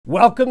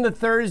Welcome to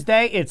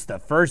Thursday. It's the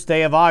first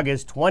day of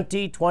August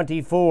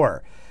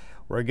 2024.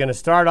 We're going to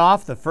start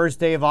off the first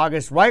day of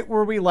August right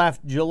where we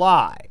left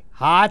July.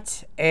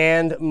 Hot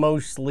and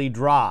mostly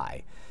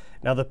dry.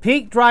 Now the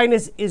peak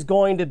dryness is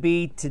going to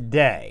be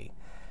today.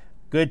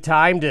 Good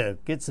time to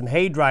get some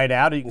hay dried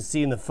out. You can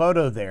see in the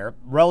photo there,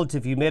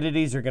 relative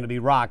humidities are going to be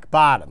rock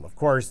bottom. Of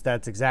course,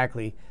 that's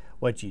exactly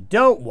what you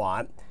don't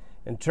want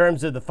in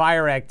terms of the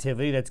fire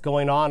activity that's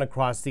going on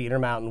across the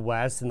Intermountain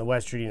West and the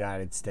Western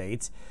United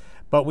States.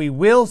 But we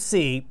will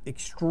see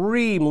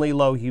extremely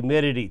low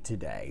humidity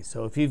today.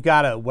 So if you've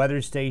got a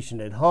weather station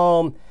at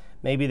home,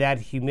 maybe that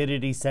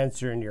humidity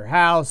sensor in your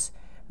house,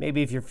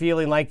 maybe if you're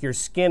feeling like your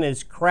skin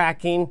is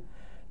cracking,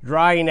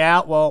 drying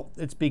out, well,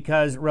 it's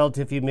because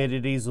relative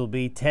humidities will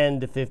be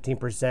 10 to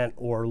 15%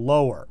 or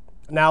lower.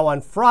 Now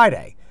on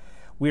Friday,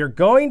 we are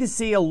going to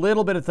see a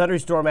little bit of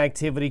thunderstorm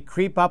activity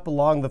creep up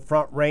along the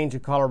front range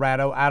of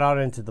Colorado out on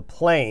into the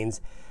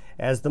plains,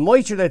 as the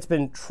moisture that's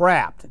been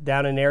trapped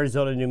down in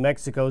Arizona and New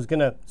Mexico is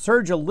going to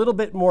surge a little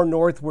bit more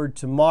northward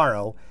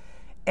tomorrow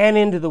and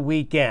into the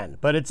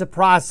weekend. But it's a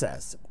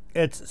process.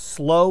 It's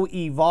slow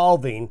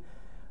evolving.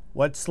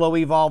 What's slow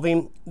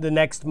evolving? The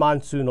next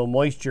monsoonal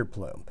moisture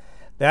plume.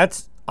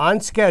 That's on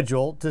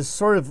schedule to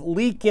sort of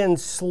leak in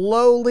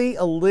slowly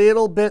a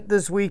little bit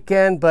this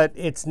weekend, but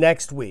it's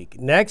next week.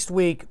 Next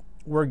week,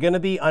 we're going to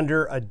be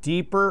under a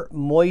deeper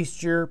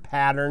moisture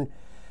pattern.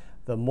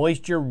 The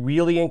moisture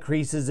really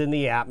increases in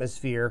the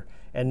atmosphere,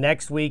 and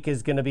next week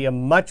is going to be a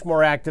much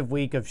more active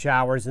week of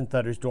showers and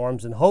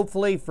thunderstorms, and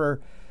hopefully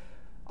for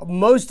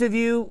most of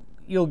you,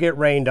 you'll get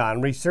rained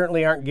on. We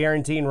certainly aren't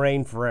guaranteeing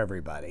rain for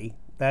everybody.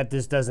 That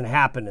just doesn't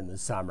happen in the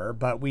summer,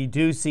 but we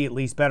do see at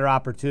least better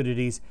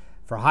opportunities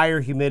for higher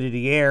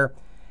humidity air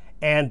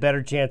and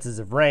better chances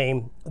of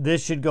rain.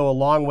 This should go a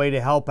long way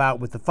to help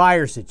out with the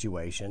fire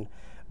situation,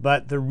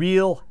 but the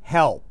real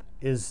help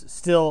is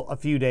still a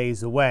few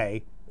days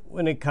away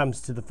when it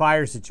comes to the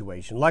fire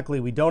situation. Luckily,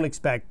 we don't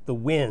expect the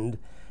wind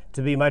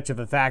to be much of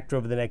a factor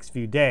over the next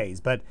few days,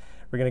 but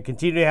we're going to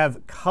continue to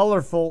have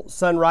colorful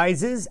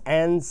sunrises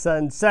and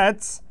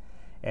sunsets,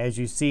 as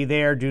you see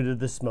there, due to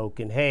the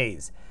smoke and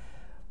haze.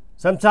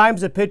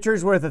 Sometimes a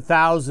picture's worth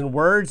 1,000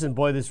 words, and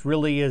boy, this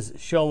really is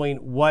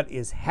showing what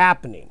is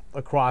happening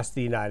across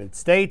the United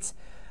States.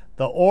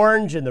 The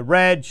orange and the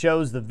red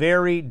shows the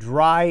very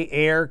dry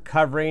air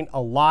covering a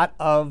lot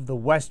of the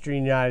western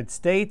United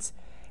States.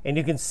 And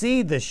you can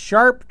see the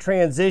sharp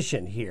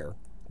transition here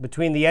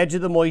between the edge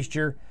of the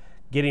moisture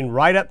getting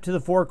right up to the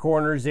Four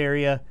Corners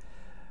area.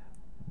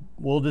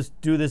 We'll just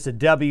do this a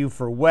W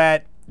for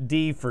wet,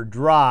 D for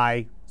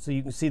dry. So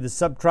you can see the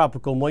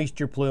subtropical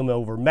moisture plume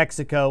over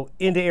Mexico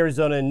into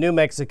Arizona and New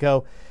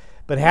Mexico,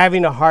 but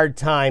having a hard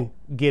time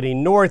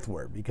getting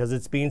northward because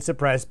it's being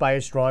suppressed by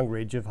a strong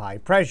ridge of high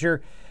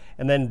pressure,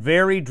 and then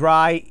very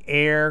dry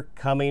air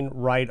coming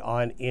right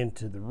on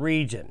into the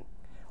region.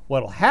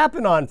 What'll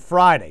happen on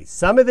Friday,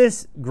 some of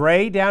this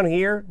gray down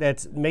here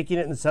that's making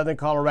it in southern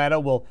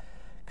Colorado will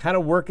kind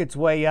of work its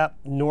way up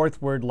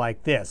northward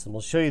like this. And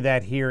we'll show you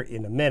that here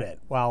in a minute,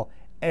 while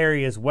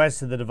areas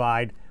west of the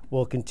divide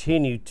will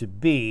continue to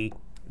be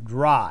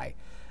dry.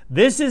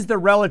 This is the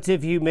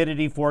relative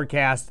humidity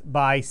forecast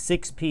by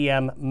 6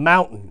 p.m.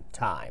 Mountain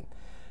Time.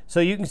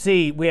 So you can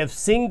see we have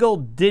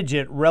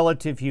single-digit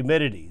relative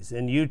humidities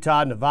in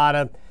Utah,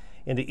 Nevada,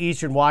 into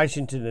eastern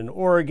Washington and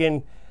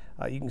Oregon.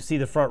 You can see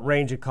the front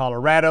range of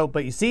Colorado,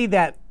 but you see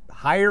that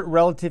higher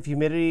relative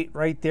humidity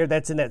right there?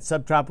 That's in that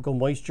subtropical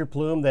moisture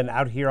plume, then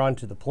out here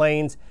onto the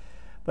plains.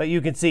 But you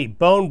can see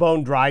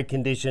bone dry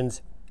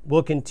conditions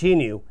will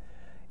continue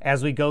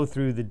as we go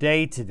through the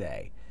day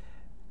today.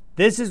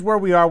 This is where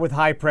we are with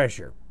high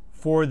pressure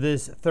for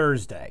this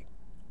Thursday.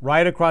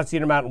 Right across the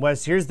Intermountain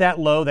West, here's that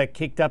low that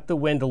kicked up the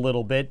wind a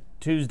little bit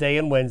Tuesday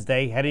and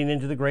Wednesday, heading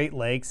into the Great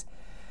Lakes.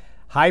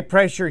 High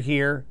pressure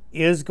here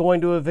is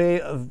going to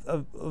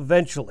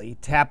eventually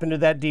tap into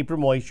that deeper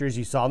moisture, as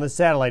you saw in the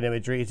satellite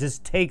imagery. It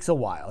just takes a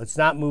while. It's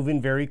not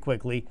moving very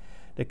quickly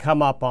to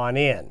come up on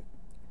in.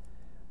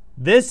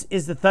 This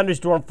is the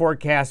thunderstorm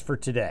forecast for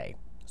today.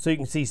 So you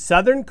can see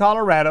southern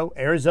Colorado,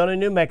 Arizona,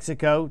 New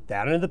Mexico,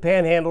 down into the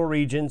Panhandle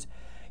regions,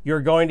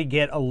 you're going to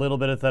get a little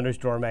bit of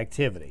thunderstorm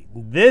activity.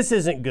 This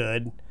isn't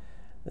good.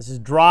 This is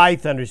dry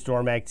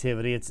thunderstorm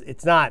activity.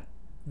 It's not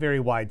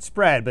very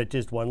widespread, but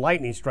just one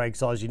lightning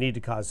strike's all you need to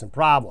cause some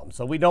problems.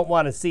 So we don't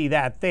want to see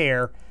that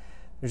there.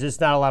 There's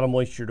just not a lot of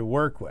moisture to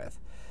work with.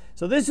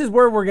 So this is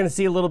where we're going to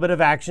see a little bit of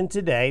action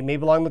today,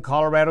 maybe along the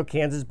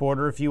Colorado-Kansas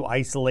border, a few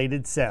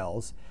isolated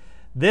cells.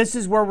 This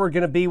is where we're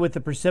going to be with the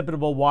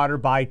precipitable water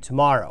by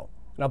tomorrow.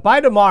 Now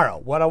by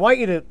tomorrow, what I want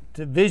you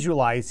to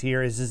visualize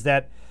here is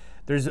that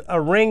there's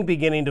a ring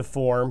beginning to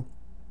form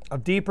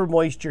of deeper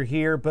moisture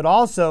here, but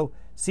also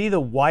see the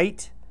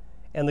white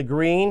and the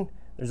green?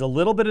 There's a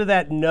little bit of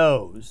that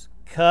nose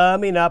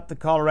coming up the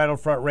Colorado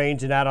Front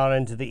Range and out on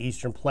into the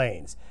eastern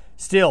plains.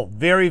 Still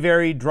very,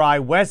 very dry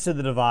west of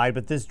the divide,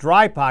 but this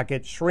dry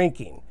pocket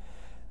shrinking.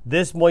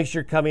 This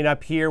moisture coming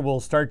up here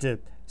will start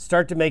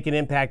to make an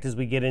impact as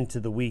we get into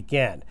the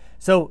weekend.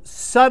 So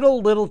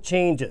subtle little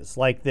changes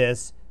like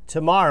this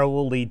tomorrow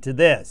will lead to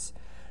this.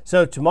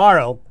 So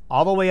tomorrow,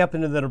 all the way up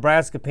into the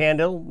Nebraska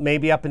Panhandle,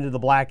 maybe up into the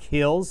Black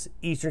Hills,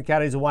 eastern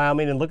counties of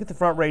Wyoming, and look at the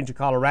Front Range of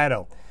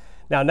Colorado.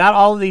 Now, not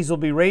all of these will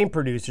be rain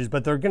producers,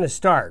 but they're going to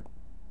start.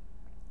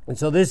 And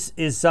so this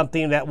is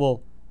something that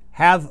we'll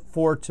have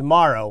for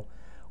tomorrow.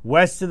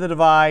 West of the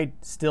Divide,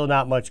 still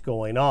not much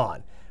going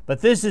on.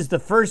 But this is the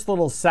first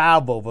little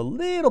salvo of a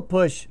little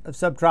push of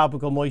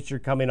subtropical moisture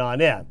coming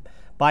on in.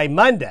 By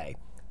Monday,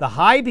 the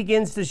high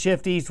begins to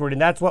shift eastward,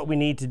 and that's what we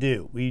need to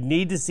do. We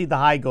need to see the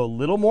high go a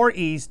little more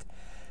east.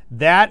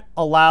 That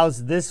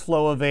allows this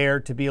flow of air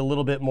to be a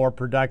little bit more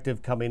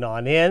productive coming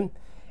on in.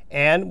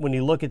 And when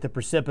you look at the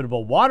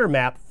precipitable water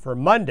map for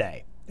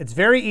Monday, it's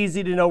very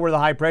easy to know where the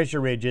high pressure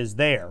ridge is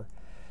there.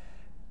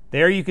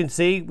 There you can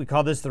see, we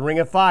call this the ring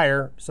of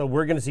fire. So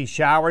we're going to see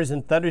showers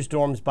and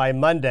thunderstorms by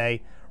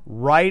Monday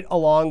right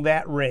along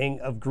that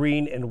ring of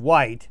green and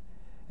white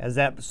as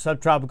that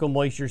subtropical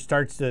moisture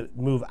starts to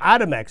move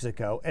out of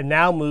Mexico and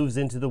now moves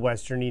into the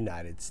western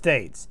United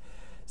States.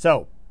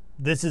 So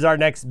this is our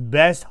next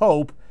best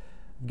hope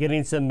of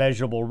getting some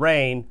measurable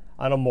rain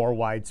on a more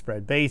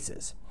widespread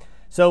basis.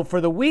 So for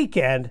the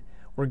weekend,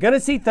 we're going to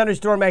see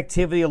thunderstorm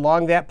activity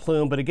along that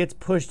plume, but it gets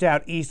pushed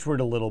out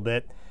eastward a little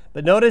bit.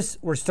 But notice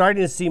we're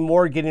starting to see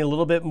more getting a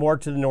little bit more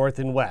to the north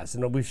and west.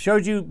 And we've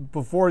showed you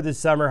before this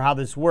summer how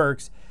this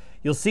works.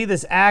 You'll see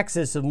this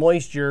axis of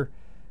moisture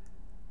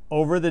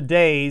over the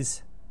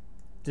days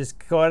just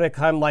going to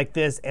come like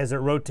this as it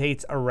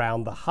rotates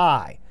around the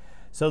high.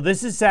 So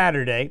this is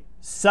Saturday.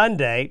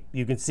 Sunday,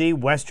 you can see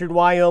western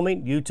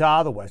Wyoming,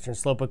 Utah, the western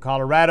slope of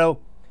Colorado.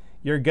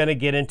 You're going to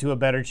get into a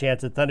better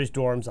chance of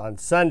thunderstorms on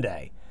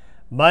Sunday.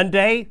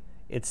 Monday,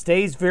 it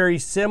stays very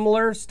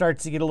similar,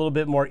 starts to get a little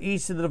bit more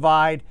east of the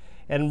divide.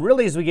 And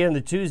really as we get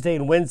into Tuesday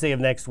and Wednesday of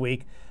next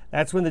week,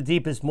 that's when the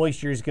deepest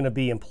moisture is going to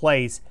be in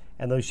place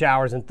and those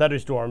showers and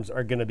thunderstorms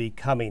are going to be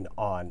coming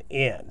on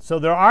in. So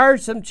there are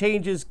some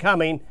changes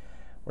coming.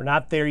 We're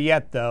not there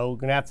yet, though. We're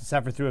going to have to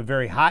suffer through a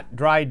very hot,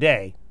 dry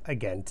day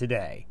again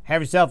today.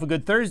 Have yourself a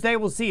good Thursday.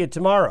 We'll see you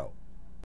tomorrow.